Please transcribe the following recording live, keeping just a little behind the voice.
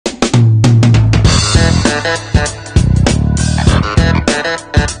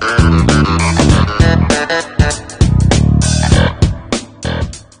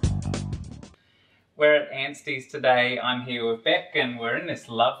today. I'm here with Beck and we're in this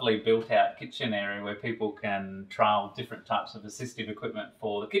lovely built-out kitchen area where people can trial different types of assistive equipment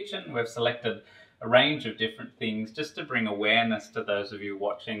for the kitchen. We've selected a range of different things just to bring awareness to those of you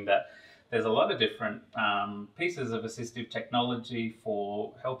watching that there's a lot of different pieces of assistive technology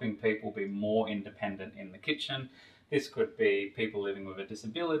for helping people be more independent in the kitchen. This could be people living with a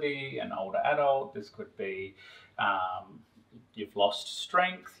disability, an older adult. This could be you've lost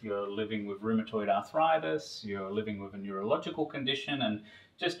strength, you're living with rheumatoid arthritis, you're living with a neurological condition, and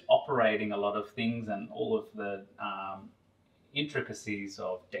just operating a lot of things and all of the intricacies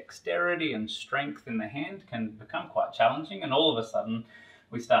of dexterity and strength in the hand can become quite challenging. And all of a sudden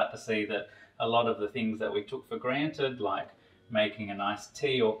we start to see that a lot of the things that we took for granted, like making a nice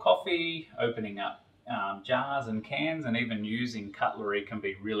tea or coffee, opening up jars and cans, and even using cutlery can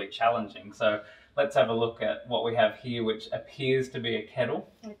be really challenging. So let's have a look at what we have here, which appears to be a kettle.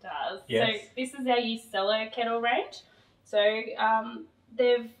 It does. Yes. So this is our Ucello kettle range. So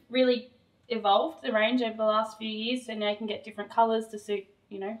they've really evolved the range over the last few years, so now you can get different colours to suit,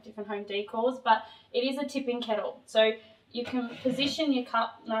 you know, different home decors. But it is a tipping kettle, so you can position your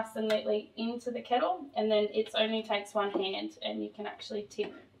cup nice and neatly into the kettle, and then it only takes one hand, and you can actually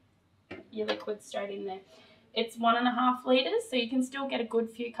tip your liquid straight in there. It's 1.5 litres, so you can still get a good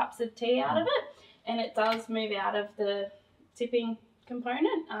few cups of tea out of it, and it does move out of the tipping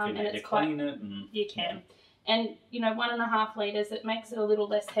component. And it's clean it. And you can. And, you know, 1.5 litres, it makes it a little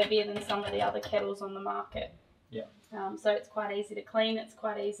less heavier than some of the other kettles on the market. Yeah. So it's quite easy to clean. It's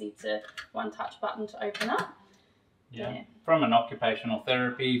quite easy to one-touch button to open up. Yeah. From an occupational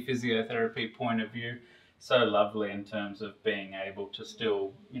therapy, physiotherapy point of view, so lovely in terms of being able to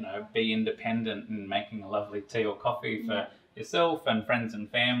still, you know, be independent and making a lovely tea or coffee for yourself and friends and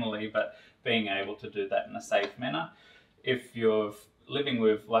family, but being able to do that in a safe manner. If you're living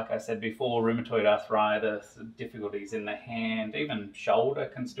with, like I said before, rheumatoid arthritis, difficulties in the hand, even shoulder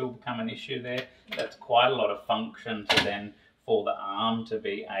can still become an issue there. That's quite a lot of function to then for the arm to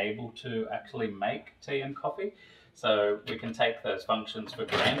be able to actually make tea and coffee. So we can take those functions for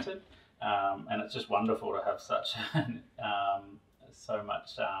granted. And it's just wonderful to have such so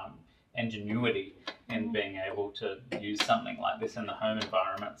much ingenuity in being able to use something like this in the home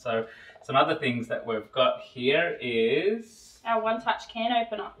environment. So some other things that we've got here is our one-touch can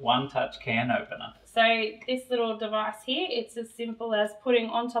opener. One-touch can opener. So this little device here, it's as simple as putting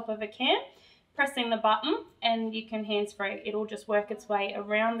on top of a can, pressing the button, and you can hands-free. It'll just work its way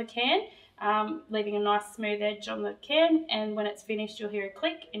around the can, leaving a nice smooth edge on the can, and when it's finished you'll hear a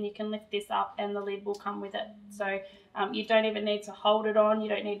click and you can lift this up and the lid will come with it. So you don't even need to hold it on, you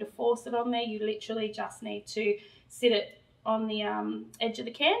don't need to force it on there, you literally just need to sit it on the edge of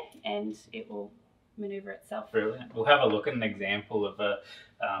the can and it will manoeuvre itself. Brilliant. We'll have a look at an example of a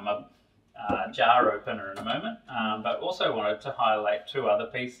jar opener in a moment, but also wanted to highlight two other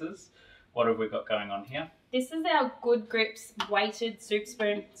pieces. What have we got going on here? This is our Good Grips weighted soup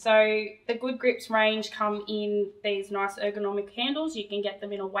spoon. So the Good Grips range come in these nice ergonomic handles. You can get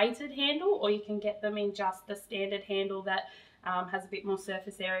them in a weighted handle, or you can get them in just the standard handle that has a bit more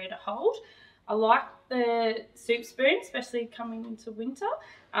surface area to hold. I like the soup spoon, especially coming into winter.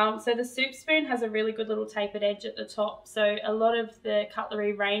 So the soup spoon has a really good little tapered edge at the top. So a lot of the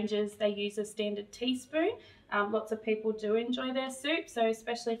cutlery ranges, they use a standard teaspoon. Lots of people do enjoy their soup, so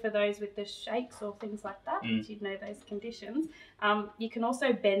especially for those with the shakes or things like that, you'd know those conditions. You can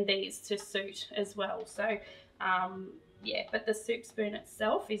also bend these to suit as well. So yeah, but the soup spoon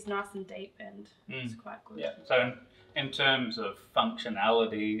itself is nice and deep and it's quite good. Yeah. So in terms of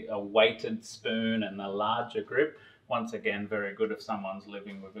functionality, a weighted spoon and a larger grip, once again, very good if someone's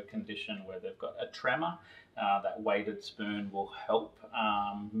living with a condition where they've got a tremor. That weighted spoon will help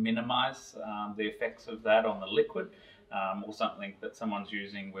minimise the effects of that on the liquid, or something that someone's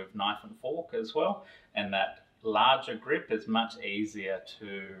using with knife and fork as well. And that larger grip is much easier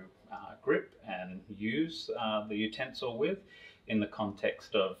to grip and use the utensil with in the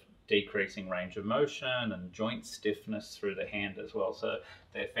context of decreasing range of motion and joint stiffness through the hand as well. So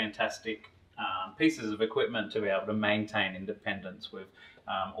they're fantastic pieces of equipment to be able to maintain independence with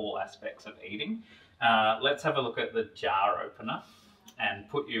all aspects of eating. Let's have a look at the jar opener and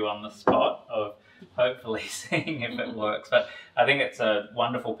put you on the spot of hopefully seeing if it works. But I think it's a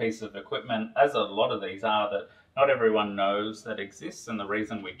wonderful piece of equipment, as a lot of these are, that not everyone knows that exists. And the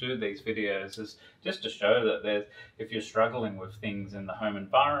reason we do these videos is just to show that if you're struggling with things in the home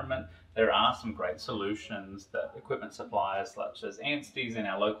environment, there are some great solutions that equipment suppliers such as Anstey's in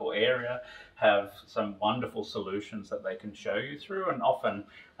our local area have some wonderful solutions that they can show you through. And often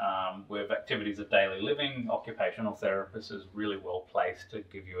with activities of daily living, occupational therapists is really well placed to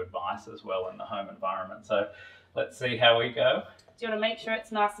give you advice as well in the home environment. So let's see how we go. Do you want to make sure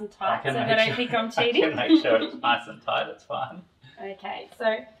it's nice and tight so make they don't sure- think I'm cheating? I can make sure it's nice and tight, it's fine. Okay,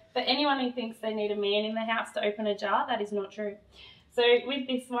 so for anyone who thinks they need a man in the house to open a jar, that is not true. So with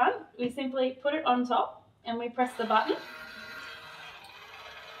this one, we simply put it on top and we press the button.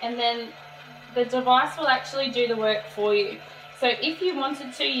 And then the device will actually do the work for you. So if you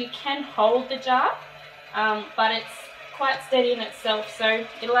wanted to, you can hold the jar, but it's quite steady in itself. So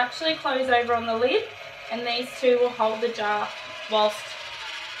it'll actually close over on the lid, and these two will hold the jar whilst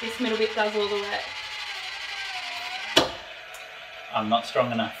this middle bit does all the work. I'm not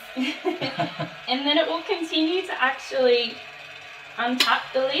strong enough. And then it will continue to actually untap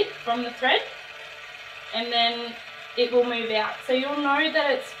the lid from the thread, and then it will move out. So you'll know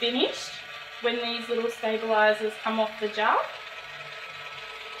that it's finished when these little stabilizers come off the jar.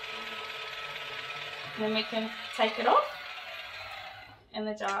 And then we can take it off, and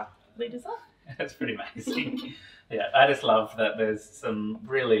the jar lid is off. That's pretty amazing. Yeah, I just love that there's some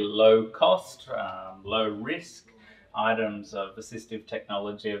really low cost, low risk items of assistive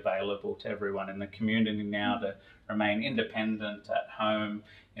technology available to everyone in the community now to remain independent at home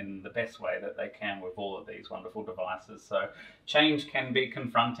in the best way that they can with all of these wonderful devices. So change can be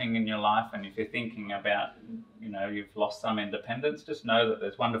confronting in your life, and if you're thinking about, you've lost some independence, just know that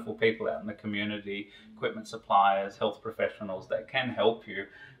there's wonderful people out in the community, equipment suppliers, health professionals that can help you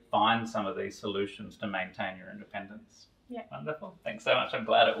find some of these solutions to maintain your independence. Yeah. Wonderful. Thanks so much. I'm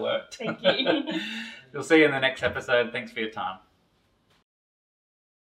glad it worked. Thank you. We'll see you in the next episode. Thanks for your time.